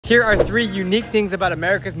Here are 3 unique things about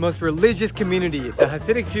America's most religious community, the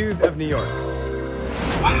Hasidic Jews of New York.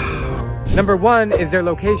 Wow. Number 1 is their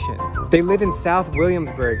location. They live in South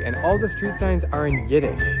Williamsburg and all the street signs are in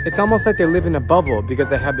Yiddish. It's almost like they live in a bubble because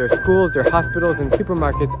they have their schools, their hospitals, and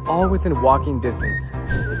supermarkets all within walking distance.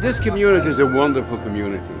 This community is a wonderful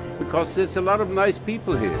community because there's a lot of nice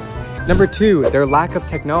people here. Number 2, their lack of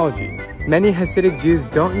technology. Many Hasidic Jews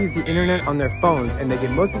don't use the internet on their phones and they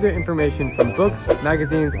get most of their information from books,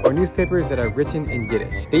 magazines, or newspapers that are written in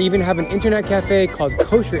Yiddish. They even have an internet cafe called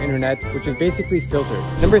Kosher Internet, which is basically filtered.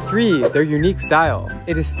 Number 3, their unique style.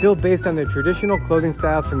 It is still based on their traditional clothing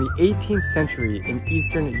styles from the 18th century in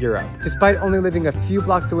Eastern Europe. Despite only living a few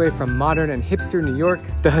blocks away from modern and hipster New York,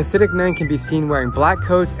 the Hasidic man can be seen wearing black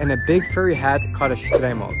coats and a big furry hat called a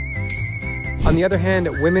shtremel. On the other hand,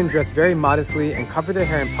 women dress very modestly and cover their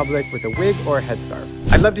hair in public with a wig or a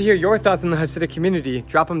headscarf. I'd love to hear your thoughts on the Hasidic community.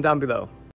 Drop them down below.